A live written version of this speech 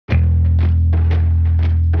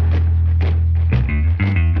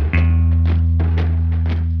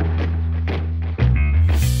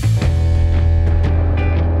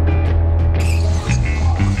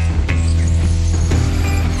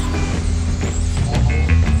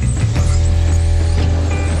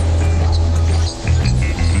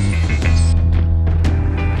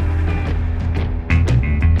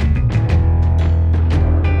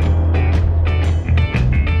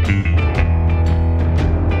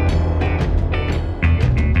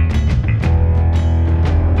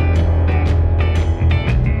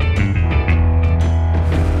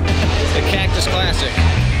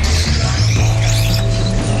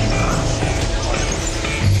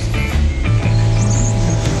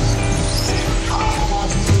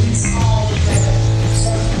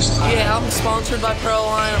sponsored by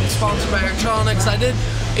Proline. I'm sponsored by Electronics. I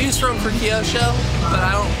used to run for Kyosho, but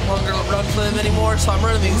I don't longer run for them anymore, so I'm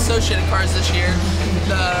running the associated cars this year.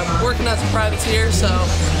 Working as a privateer, so.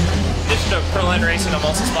 In addition to Proline Racing, I'm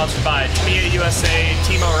also sponsored by Tamiya USA,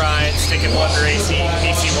 Team Orion, Stick and One Racing,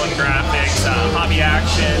 PC1 Graphics, Hobby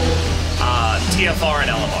Action, TFR,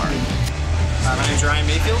 and LMR. My name's Ryan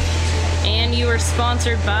Mayfield. And you were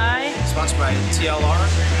sponsored by? Sponsored by TLR,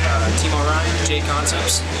 Team Orion, J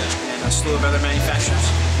Concepts, and a slew of other manufacturers.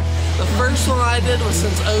 The first one I did was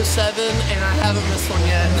since '07, and I haven't missed one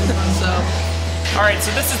yet, so. All right,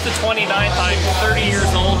 so this is the 29th. I'm 30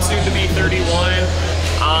 years old, soon to be 31.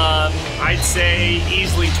 I'd say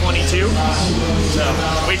easily 22, so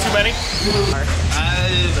way too many.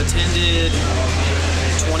 I've attended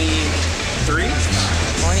 23.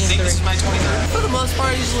 I think this is my 23rd. For the most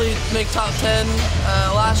part, I usually make top 10.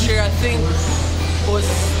 Last year, I think, was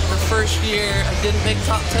the first year I didn't make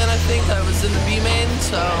top 10, I think. I was in the B main,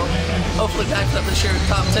 so hopefully back up this year with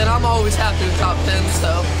top 10. I'm always happy with top 10,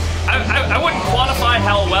 so. I wouldn't quantify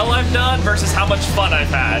how well I've done versus how much fun I've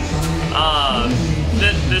had.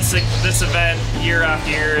 This event, year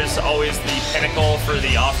after year, is always the pinnacle for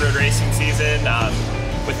the off-road racing season.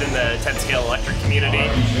 Within the 10 scale electric community.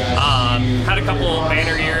 Had a couple of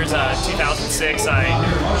banner years. 2006, I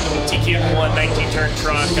TQ'd one 19-turn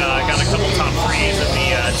truck. Got a couple top threes in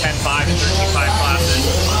the 10.5 and 13.5 classes.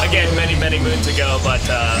 Again, many moons ago, but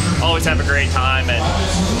always have a great time. And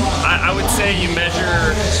I would say you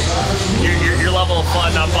measure your level of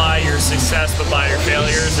fun not by your success, but by your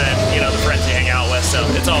failures and the friends you hang out with. So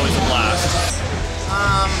it's always a blast.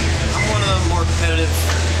 I'm one of the more competitive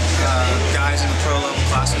guys in the pro level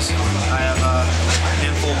classes. I have a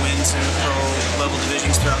handful of wins in the pro level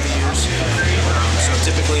divisions throughout the years. So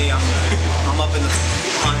typically I'm up in the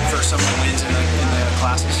hunt for some of the wins in the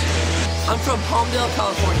classes. I'm from Palmdale,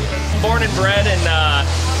 California. Born and bred in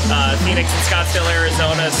Phoenix and Scottsdale,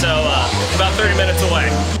 Arizona, so about 30 minutes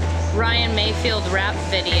away. Ryan Mayfield rap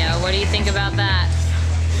video. What do you think about that?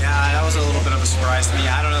 Yeah, that was a little bit of a surprise to me.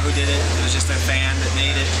 I don't know who did it. It was just a fan that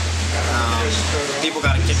made it. People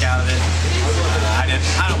got a kick out of it.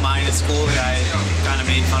 I don't mind. It's cool. The guy kind of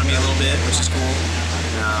made fun of me a little bit, which is cool.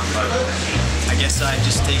 But I guess I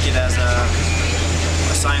just take it as a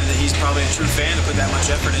sign that he's probably a true fan to put that much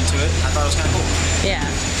effort into it. I thought it was kind of cool. Yeah.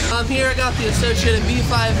 Here I got the associated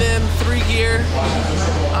B5M 3 gear.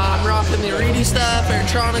 I'm rocking the Reedy stuff,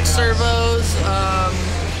 Electronics servos.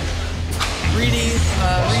 Reedy,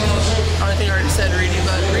 I think I already said Reedy,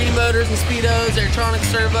 but Reedy motors and speedos, Electronic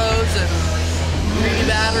servos, and Reedy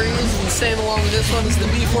batteries. And same along with this one is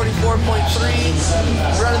the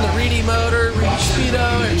B44.3. Running the Reedy motor, Reedy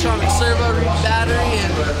speedo, Electronic servo, Reedy battery,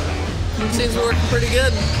 and it seems to be working pretty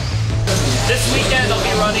good. This weekend I'll be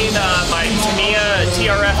running my Tamiya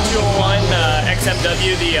TRF 201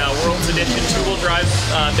 XMW, the World's Edition two-wheel drive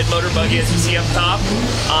mid-motor buggy as you see up top.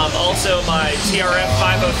 Also my TRF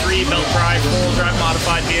 503 belt drive four-wheel drive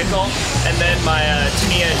modified vehicle, and then my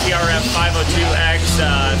Tamiya TRF 502X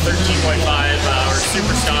 13.5 or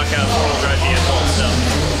super stock four-wheel drive vehicle. So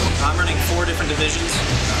I'm running 4 different divisions.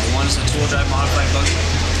 One is a two-wheel drive modified buggy.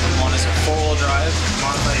 One is a four-wheel drive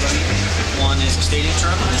modified buggy. One is a stadium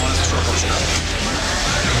truck, and one is a short horse truck.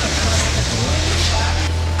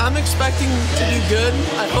 I'm expecting to do good.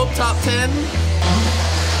 I hope top 10.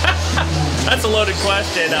 That's a loaded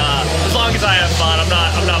question. As long as I have fun,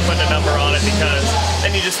 I'm not putting a number on it, because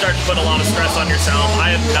then you just start to put a lot of stress on yourself.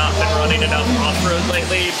 I have not been running enough off-road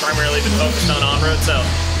lately, primarily been focused on on-road, so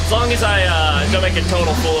as long as I don't make a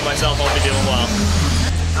total fool of myself, I'll be doing well.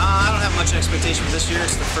 I don't have much expectation for this year.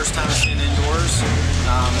 It's the first time I've been indoors.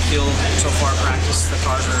 The field so far practice, the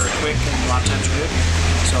cars are quick and a lot of times are good.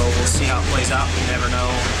 So we'll see how it plays out. You never know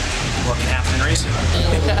what can happen in racing.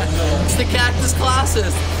 It's the Cactus Classic,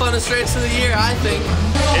 funnest race of the year, I think.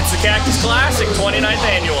 It's the Cactus Classic, 29th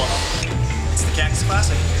annual. It's the Cactus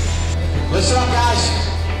Classic. Listen up, guys.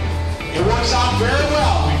 It works out very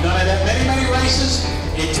well. We've done it at many races.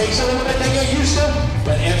 It takes a little bit to get used to,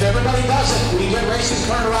 but if everybody does it, we get races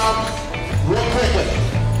turned around real quickly.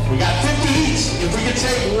 We got 50 heats. If we can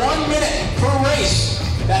save 1 minute per race,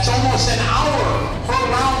 that's almost an hour per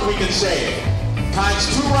round we can save. Times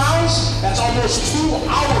 2 rounds, that's almost 2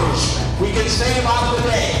 hours we can save out of the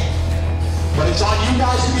day. But it's on you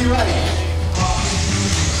guys to be ready.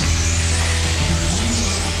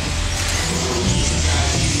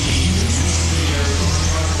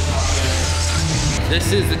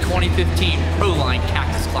 This is the 2015 Proline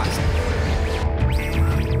Cactus Classic.